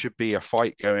quarter. There should be a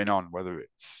fight going on, whether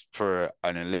it's for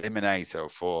an eliminator or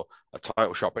for a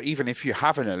title shot. But even if you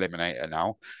have an eliminator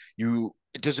now,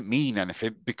 it doesn't mean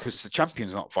anything because the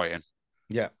champion's not fighting.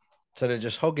 Yeah. So they're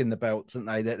just hogging the belts, aren't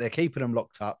they? They're keeping them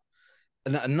locked up.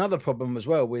 And another problem as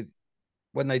well with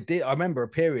when they did, I remember a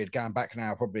period going back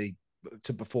now, probably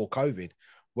to before COVID,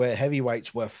 where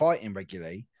heavyweights were fighting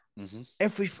regularly. Mm-hmm.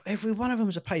 Every one of them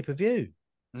was a pay-per-view.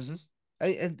 Mm-hmm.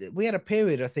 And we had a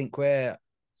period, I think, where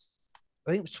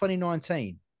I think it was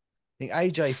 2019. I think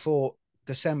AJ fought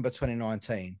December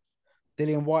 2019.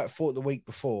 Dillian White fought the week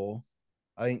before.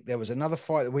 I think there was another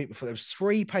fight the week before. There was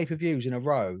 3 pay-per-views in a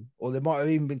row, or there might have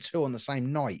even been 2 on the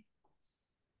same night.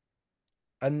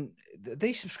 And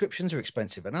these subscriptions are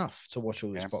expensive enough to watch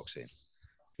all this boxing.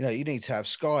 You know, you need to have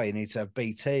Sky, you need to have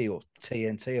BT or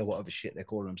TNT or whatever shit they're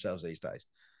calling themselves these days.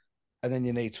 And then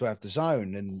you need to have the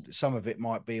Zone, and some of it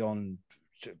might be on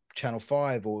Channel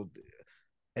 5 or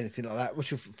anything like that,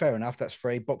 which is fair enough. That's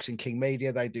free. Boxing King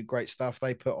Media, they do great stuff.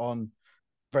 They put on,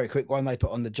 very quick one, they put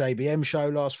on the JBM show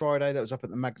last Friday. That was up at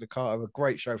the Magna Carta, a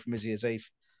great show from Izzy Azif.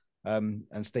 And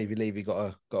Stevie Levy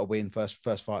got a win, first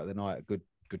fight of the night, a good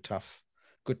tough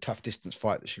distance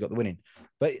fight that she got the winning.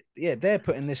 But yeah, they're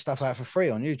putting this stuff out for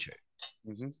free on YouTube.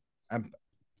 Mm-hmm.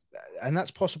 And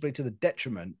that's possibly to the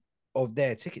detriment of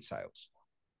their ticket sales.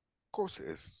 Of course it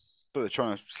is. But they're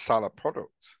trying to sell a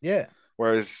product. Yeah.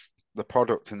 Whereas the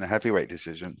product in the heavyweight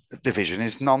division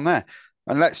is none there.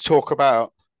 And let's talk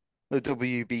about the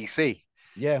WBC.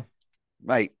 Yeah.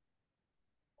 Mate,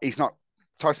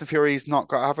 Tyson Fury's not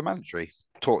got to have a mandatory.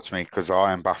 Talk to me, because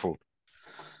I am baffled.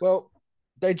 Well,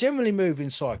 they generally move in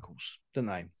cycles, don't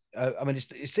they? I mean,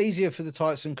 it's easier for the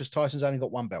Tyson because Tyson's only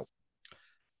got 1 belt.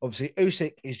 Obviously,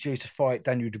 Usyk is due to fight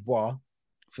Daniel Dubois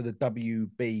for the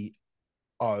WBO,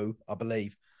 I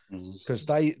believe, because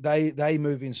they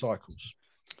move in cycles.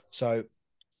 So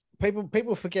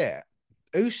people forget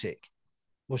Usyk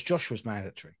was Joshua's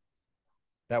mandatory.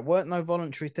 That weren't no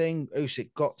voluntary thing.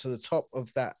 Usyk got to the top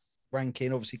of that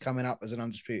ranking, obviously coming up as an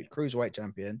undisputed cruiserweight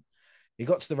champion. He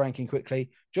got to the ranking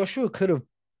quickly. Joshua could have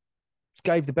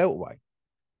gave the belt away,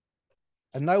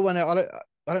 and no one.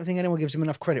 I don't think anyone gives him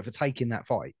enough credit for taking that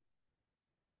fight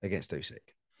against Usyk.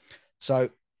 So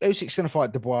Usyk's going to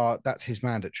fight Dubois. That's his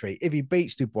mandatory. If he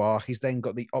beats Dubois, he's then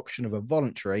got the option of a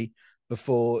voluntary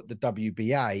before the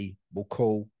WBA will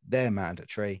call their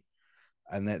mandatory.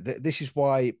 And this is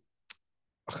why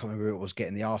I can't remember who it was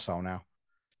getting the arsehole now,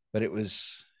 but it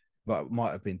was, but it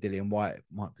might have been Dillian White, it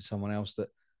might be someone else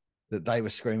that they were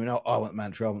screaming, "Oh, I want the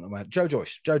mandatory, I want the mandatory."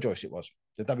 Joe Joyce, it was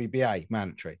the WBA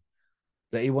mandatory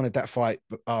that he wanted that fight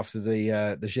after the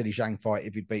Zhilei Zhang fight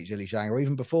if he'd beat Zhilei Zhang, or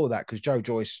even before that, because Joe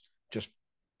Joyce just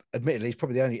admittedly he's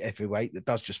probably the only heavyweight that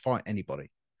does just fight anybody.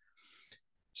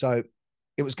 So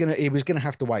he was gonna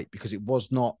have to wait because it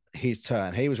was not his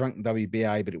turn. He was ranked in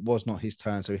WBA, but it was not his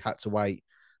turn, so he had to wait.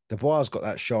 Dubois got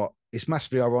that shot. It's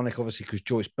massively ironic, obviously, because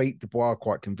Joyce beat Dubois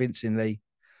quite convincingly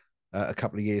a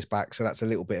couple of years back, so that's a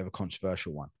little bit of a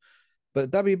controversial one. But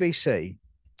WBC,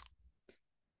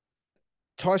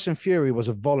 Tyson Fury was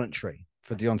a voluntary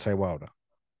for Deontay Wilder.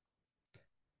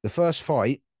 The first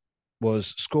fight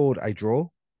was scored a draw.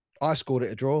 I scored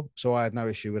it a draw, so I had no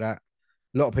issue with that.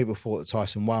 A lot of people thought that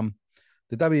Tyson won.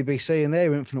 The WBC, in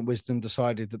their infinite wisdom,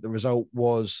 decided that the result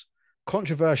was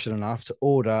controversial enough to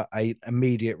order an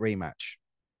immediate rematch.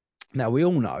 Now, we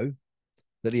all know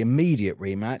that the immediate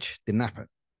rematch didn't happen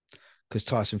because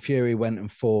Tyson Fury went and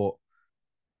fought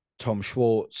Tom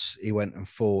Schwartz. He went and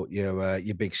fought your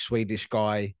big Swedish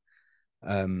guy,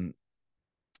 Otto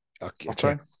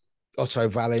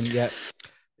Wallin. Yeah,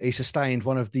 he sustained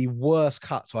one of the worst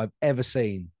cuts I've ever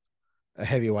seen a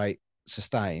heavyweight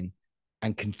sustain,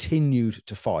 and continued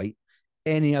to fight.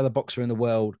 Any other boxer in the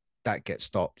world that gets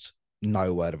stopped,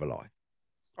 no word of a lie.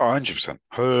 100%,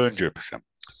 100%.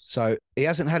 So he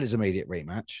hasn't had his immediate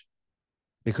rematch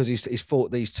because he's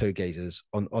fought these two geezers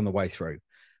on the way through,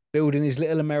 building his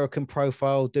little American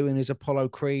profile, doing his Apollo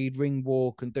Creed ring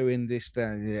walk, and doing this,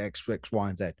 the X, Y,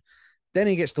 and Z. Then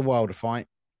he gets the Wilder fight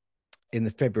in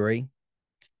the February,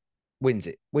 wins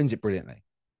it brilliantly.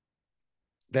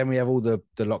 Then we have all the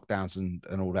lockdowns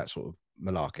and all that sort of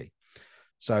malarkey.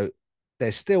 So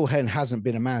there still hasn't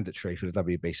been a mandatory for the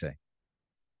WBC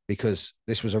because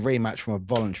this was a rematch from a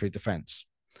voluntary defense.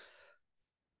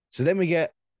 So then we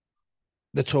get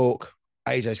the talk,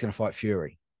 AJ's going to fight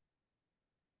Fury.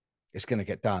 It's going to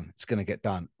get done. It's going to get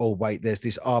done. Oh, wait, there's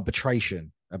this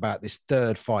arbitration about this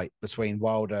third fight between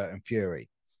Wilder and Fury,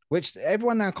 which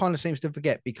everyone now kind of seems to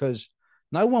forget because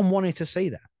no one wanted to see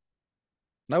that.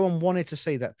 No one wanted to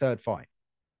see that third fight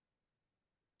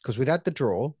because we'd had the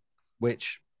draw,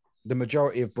 which the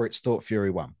majority of Brits thought Fury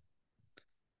won.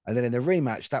 And then in the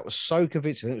rematch, that was so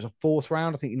convincing. It was a fourth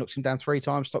round. I think he knocked him down 3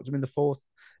 times, stopped him in the fourth.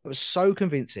 It was so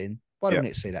convincing. Why don't we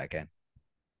need to see that again?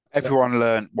 Everyone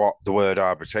learned what the word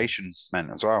arbitration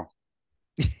meant as well.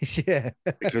 Yeah.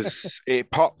 Because it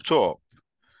popped up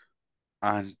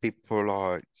and people were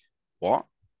like, what?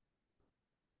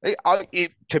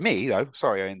 To me, though,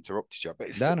 sorry I interrupted you, but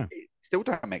it still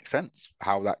don't make sense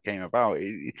how that came about.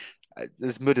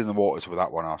 There's mud in the waters with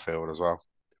that one, I feel, as well.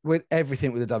 With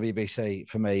everything with the WBC,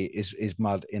 for me, is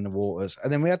mud in the waters.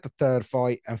 And then we had the third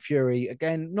fight, and Fury,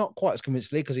 again, not quite as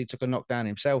convincingly because he took a knockdown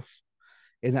himself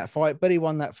in that fight, but he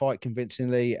won that fight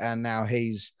convincingly, and now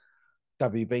he's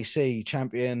WBC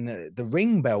champion. The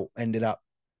ring belt ended up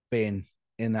being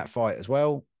in that fight as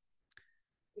well.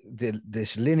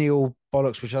 This lineal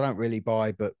bollocks, which I don't really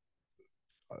buy, but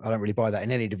I don't really buy that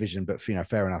in any division. But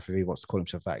fair enough. If he wants to call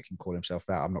himself that, he can call himself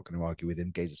that. I'm not going to argue with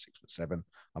him. Gay's 6'7".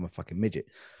 I'm a fucking midget.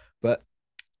 But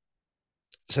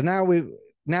so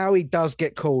now he does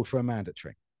get called for a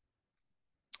mandatory.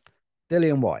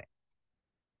 Dillian White.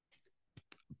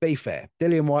 Be fair,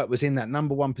 Dillian White was in that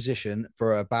number one position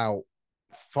for about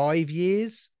 5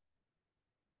 years.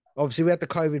 Obviously, we had the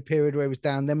COVID period where he was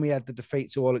down. Then we had the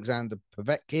defeat to Alexander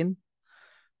Povetkin.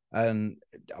 And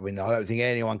I mean, I don't think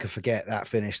anyone can forget that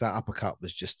finish. That uppercut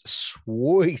was just the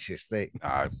sweetest thing.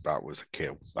 That was a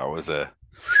kill. That was a...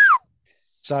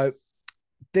 So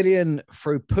Dillian,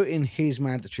 through putting his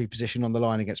mandatory position on the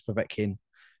line against Povetkin,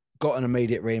 got an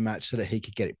immediate rematch so that he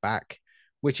could get it back,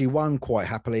 which he won quite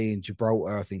happily in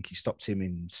Gibraltar. I think he stopped him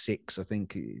in 6. I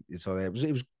think so. It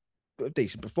was a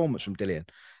decent performance from Dillian.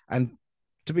 And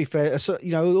to be fair, there's a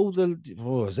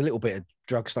little bit of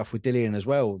drug stuff with Dillian as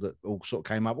well that all sort of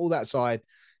came up. All that side,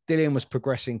 Dillian was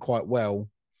progressing quite well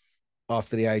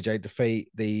after the AJ defeat.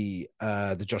 The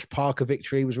Josh Parker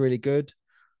victory was really good.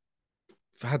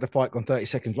 Had the fight gone 30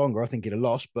 seconds longer, I think he'd have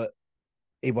lost, but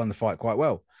he won the fight quite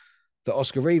well. The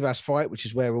Oscar Rivas fight, which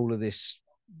is where all of this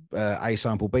A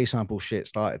sample, B sample shit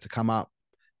started to come up,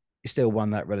 he still won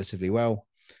that relatively well.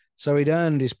 So he'd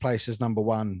earned his place as number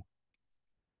one.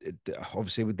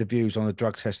 Obviously, with the views on the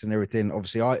drug test and everything,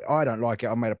 obviously, I don't like it.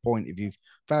 I made a point, if you've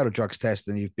failed a drugs test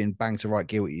and you've been banged to right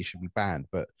guilty, you should be banned.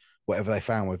 But whatever they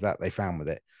found with that, they found with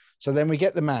it. So then we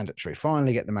get the mandatory,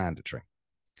 finally get the mandatory.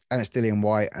 And it's Dillian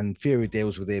White, and Fury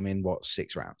deals with him in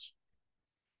 6 rounds.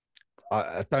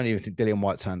 I don't even think Dillian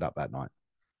White turned up that night.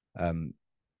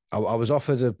 I was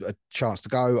offered a chance to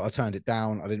go. I turned it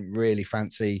down. I didn't really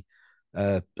fancy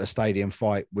a stadium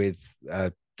fight with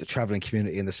the traveling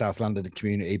community and the South London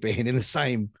community being in the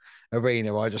same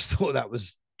arena. I just thought that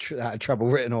had trouble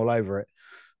written all over it.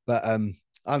 But I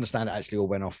understand it actually all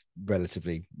went off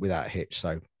relatively without a hitch.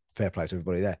 So fair play to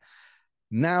everybody there.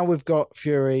 Now we've got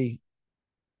Fury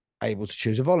able to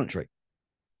choose a voluntary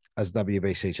as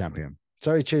WBC champion.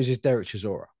 So he chooses Derek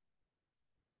Chisora.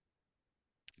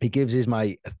 He gives his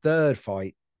mate a 3rd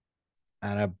fight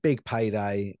and a big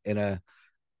payday in a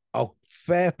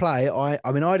fair play.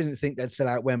 I mean, I didn't think they'd sell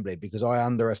out Wembley because I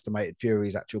underestimated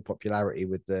Fury's actual popularity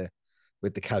with the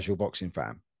casual boxing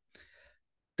fan.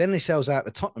 Then he sells out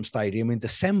the Tottenham Stadium in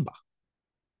December.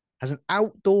 Has an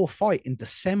outdoor fight in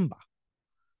December.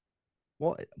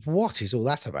 What is all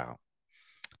that about?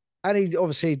 And he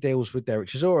obviously deals with Derek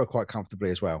Chisora quite comfortably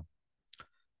as well.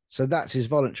 So that's his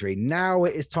voluntary. Now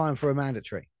it is time for a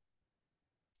mandatory.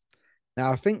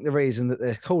 Now, I think the reason that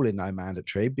they're calling no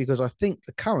mandatory, because I think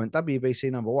the current WBC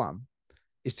 #1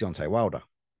 is Deontay Wilder.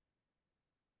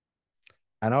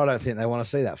 And I don't think they want to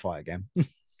see that fight again.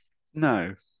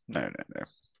 No.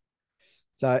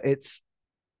 So it's,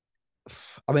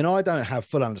 I mean, I don't have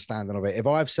full understanding of it. If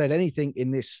I've said anything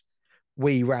in this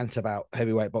wee rant about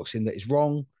heavyweight boxing that is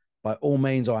wrong, by all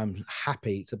means, I'm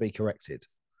happy to be corrected.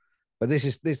 But this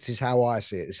is how I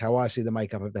see it. This is how I see the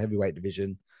makeup of the heavyweight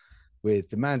division,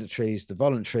 with the mandatories, the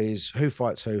voluntaries, who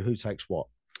fights who takes what.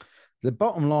 The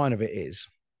bottom line of it is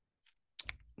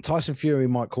Tyson Fury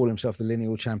might call himself the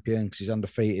lineal champion because he's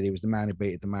undefeated. He was the man who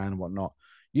beat the man and whatnot.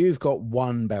 You've got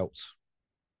 1 belt.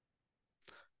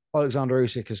 Alexander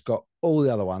Usyk has got all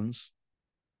the other ones.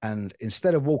 And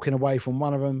instead of walking away from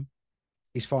one of them,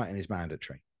 he's fighting his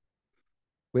mandatory,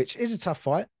 which is a tough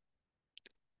fight.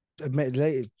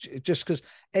 Admittedly, just because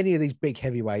any of these big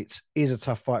heavyweights is a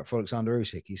tough fight for Alexander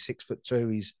Usyk. He's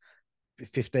 6'2", he's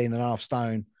 15.5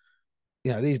 stone.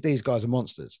 You know, these guys are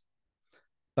monsters.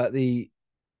 But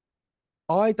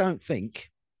I don't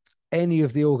think any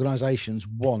of the organizations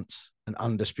want an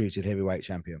undisputed heavyweight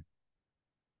champion.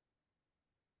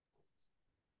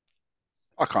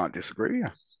 I can't disagree.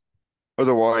 Yeah.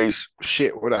 Otherwise,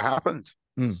 shit would have happened.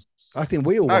 I think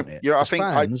we all want it. Yeah, As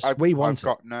fans, we want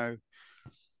it.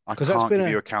 I can't give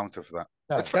you a counter for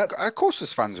that. Of course,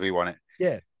 as fans, we want it.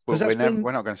 Yeah, but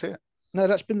we're not going to see it. No,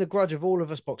 that's been the grudge of all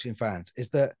of us boxing fans, is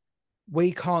that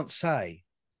we can't say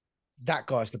that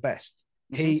guy's the best.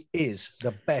 Mm-hmm. He is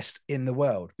the best in the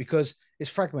world because it's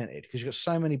fragmented, because you've got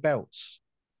so many belts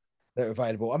that are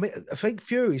available. I mean, I think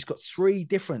Fury's got 3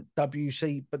 different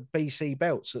WBC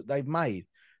belts that they've made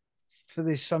for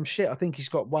this some shit. I think he's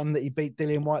got one that he beat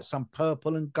Dillian White, some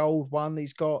purple and gold one.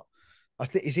 He's got, I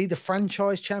think, is he the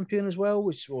franchise champion as well,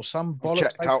 or some bollocks? I'm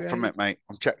checked out from it, mate.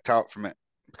 I'm checked out from it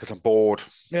because I'm bored.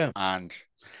 Yeah. And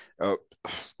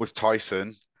with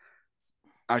Tyson,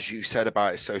 as you said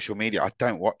about his social media, I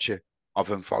don't watch it.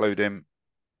 I've unfollowed him.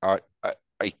 I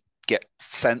get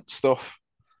sent stuff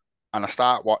and I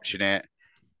start watching it.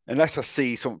 Unless I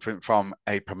see something from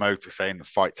a promoter saying the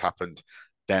fight's happened,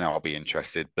 then I'll be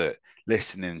interested. But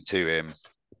listening to him,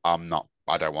 I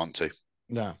don't want to.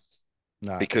 No.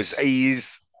 Because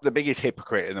he's the biggest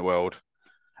hypocrite in the world.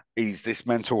 He's this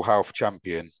mental health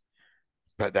champion,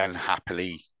 but then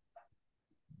happily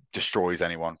destroys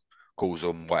anyone, calls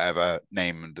them whatever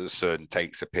name under the sun,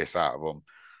 takes a piss out of them.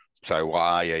 So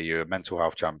why are you a mental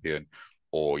health champion,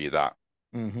 or you're that?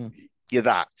 Mm-hmm. You're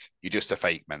that. You're just a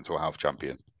fake mental health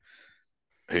champion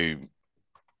who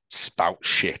spouts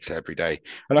shit every day.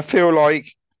 And I feel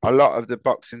like a lot of the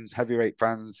boxing heavyweight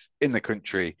fans in the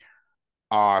country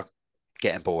are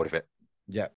getting bored of it.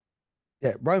 Yeah.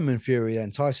 Roman Fury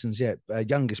and Tyson's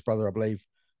youngest brother, I believe,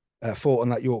 fought on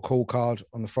that York Hall card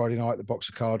on the Friday night. The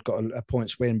boxer card got a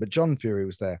points win, but John Fury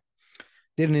was there.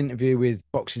 Did an interview with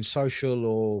Boxing Social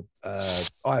or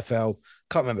IFL.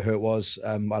 Can't remember who it was.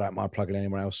 I don't mind plugging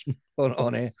anyone else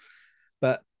on here.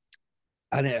 But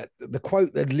the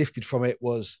quote that lifted from it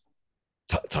was,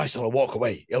 Tyson will walk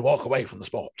away. He'll walk away from the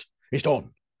sport. He's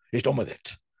done. He's done with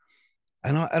it.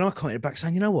 And I commented back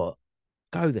saying, you know what?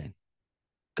 Go then.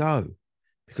 Go.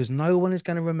 Because no one is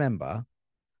going to remember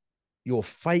your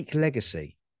fake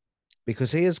legacy,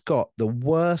 because he has got the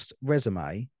worst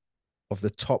resume of the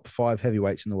top 5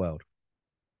 heavyweights in the world.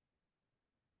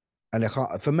 And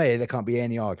for me, there can't be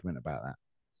any argument about that.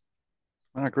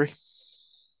 I agree.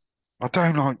 I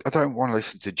don't want to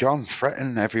listen to John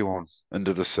threatening everyone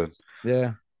under the sun.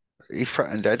 Yeah. He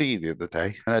threatened Eddie the other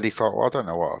day, and Eddie thought, "Well, I don't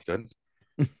know what I've done.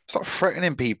 Stop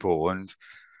threatening people." And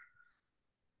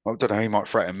I don't know, he might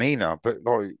threaten me now, but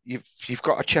like you've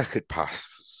got a checkered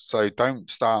past. So don't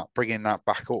start bringing that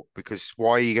back up, because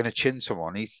why are you going to chin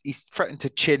someone? He's threatened to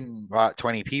chin about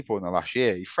 20 people in the last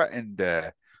year. He threatened.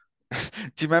 Do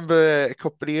you remember a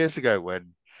couple of years ago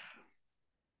when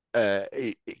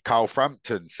Carl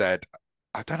Frampton said,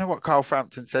 I don't know what Carl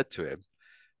Frampton said to him,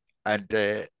 and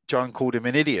John called him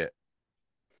an idiot,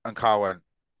 and Carl went,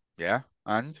 "Yeah,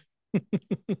 and."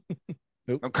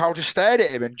 Nope. And Carl just stared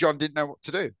at him, and John didn't know what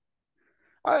to do.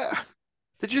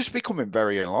 They're just becoming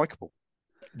very unlikable.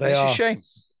 They It's a are. shame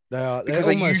They are. because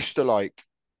they used to like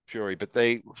Fury, but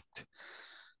there's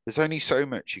only so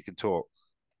much you can talk,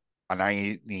 and now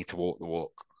you need to walk the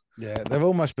walk. Yeah, they've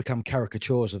almost become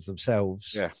caricatures of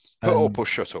themselves. Yeah, put up or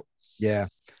shut up. Yeah,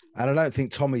 and I don't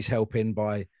think Tommy's helping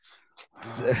by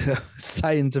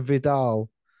saying to Vidal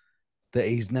that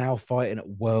he's now fighting at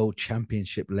world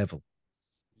championship level.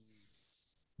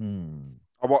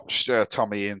 I watched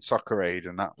Tommy in Soccer Aid,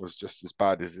 and that was just as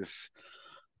bad as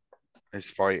his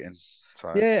fighting.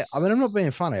 So Yeah, I mean, I'm not being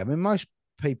funny. I mean, most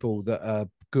people that are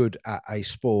good at a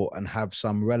sport and have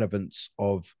some relevance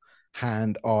of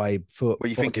hand, eye, foot,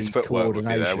 well, you think his body footwork would be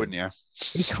there, coordination. wouldn't you?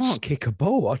 He can't kick a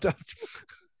ball. I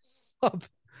don't.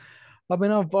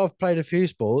 I've played a few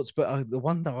sports, but the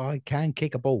one that I can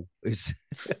kick a ball is.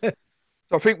 So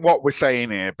I think what we're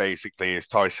saying here basically is,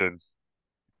 Tyson,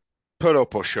 put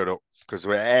up or shut up, because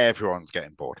everyone's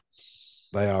getting bored.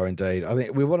 They are indeed. I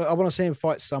think I want to see him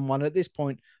fight someone. At this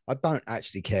point, I don't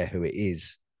actually care who it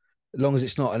is, as long as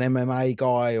it's not an MMA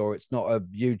guy or it's not a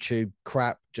YouTube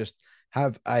crap. Just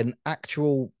have an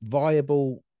actual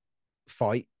viable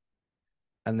fight,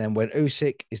 and then when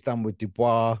Usyk is done with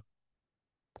Dubois,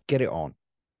 get it on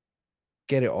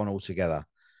altogether.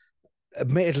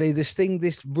 Admittedly,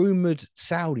 this rumored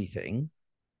Saudi thing,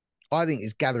 I think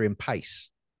is gathering pace.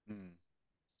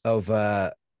 Of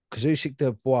because Usyk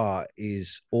Dubois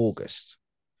is August,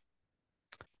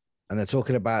 and they're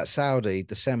talking about Saudi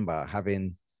December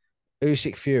having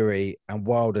Usyk Fury and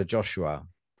Wilder Joshua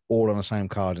all on the same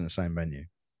card in the same venue.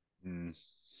 And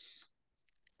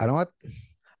I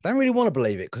don't really want to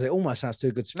believe it, because it almost sounds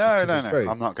too good to be true.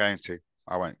 I'm not going to.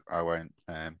 I won't.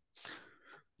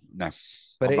 No,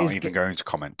 but I'm not even going to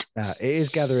comment. It is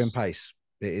gathering pace.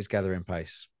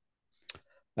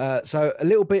 So a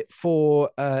little bit for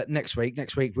next week.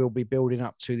 Next week we'll be building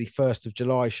up to the 1st of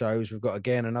July shows. We've got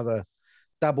again another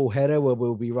double header where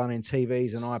we'll be running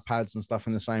TVs and iPads and stuff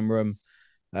in the same room,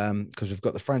 because we've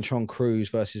got the Franchon Cruz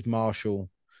versus Marshall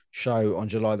show on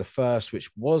July the 1st, which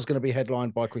was going to be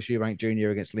headlined by Chris Eubank Jr.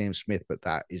 against Liam Smith, but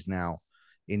that is now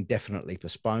indefinitely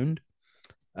postponed.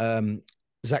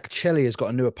 Zach Chelly has got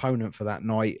a new opponent for that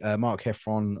night. Mark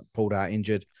Heffron pulled out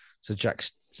injured, so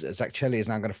Zach Chelly is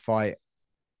now going to fight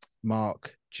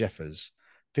Mark Jeffers,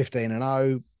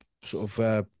 15-0, sort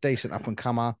of decent up and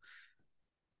comer.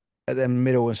 At then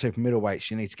middle and super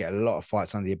middleweights, you need to get a lot of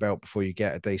fights under your belt before you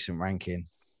get a decent ranking.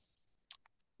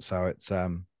 So it's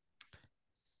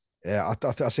yeah,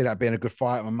 I see that being a good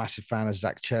fight. I'm a massive fan of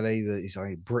Zach Chelly. He's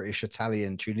like British,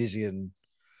 Italian, Tunisian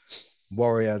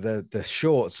warrior. The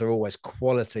shorts are always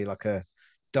quality, like a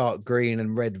dark green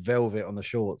and red velvet on the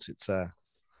shorts.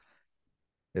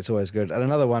 It's always good. And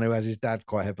another one who has his dad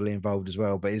quite heavily involved as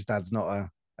well, but his dad's not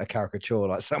a caricature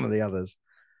like some of the others.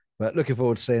 But looking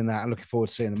forward to seeing that, and looking forward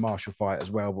to seeing the Marshall fight as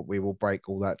well. But we will break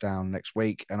all that down next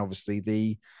week. And obviously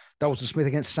the Dalton Smith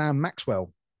against Sam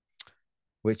Maxwell,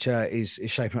 which is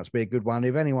shaping up to be a good one.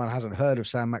 If anyone hasn't heard of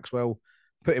Sam Maxwell,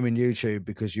 put him in YouTube,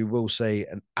 because you will see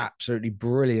an absolutely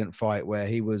brilliant fight where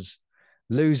he was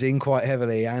losing quite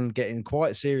heavily and getting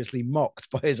quite seriously mocked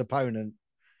by his opponent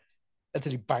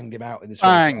until he banged him out in this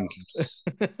bang,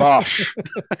 bosh.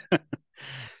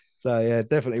 So yeah,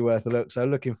 definitely worth a look. So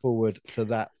looking forward to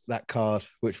that card,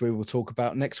 which we will talk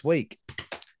about next week.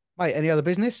 Mate, any other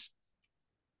business?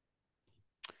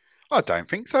 I don't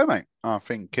think so, mate. I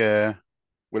think we're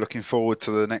looking forward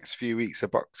to the next few weeks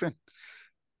of boxing.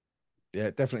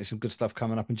 Yeah, definitely some good stuff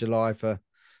coming up in July for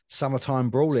summertime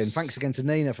brawling. Thanks again to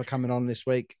Nina for coming on this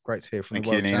week. Great to hear from the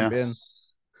world champion.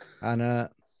 And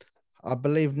I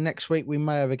believe next week we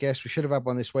may have a guest. We should have had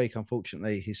one this week.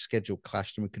 Unfortunately, his schedule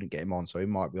clashed and we couldn't get him on, so he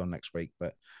might be on next week,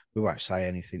 but we won't say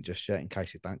anything just yet in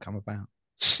case it don't come about.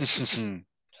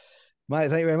 Mate,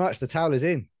 thank you very much. The towel is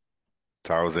in.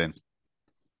 Towel's in.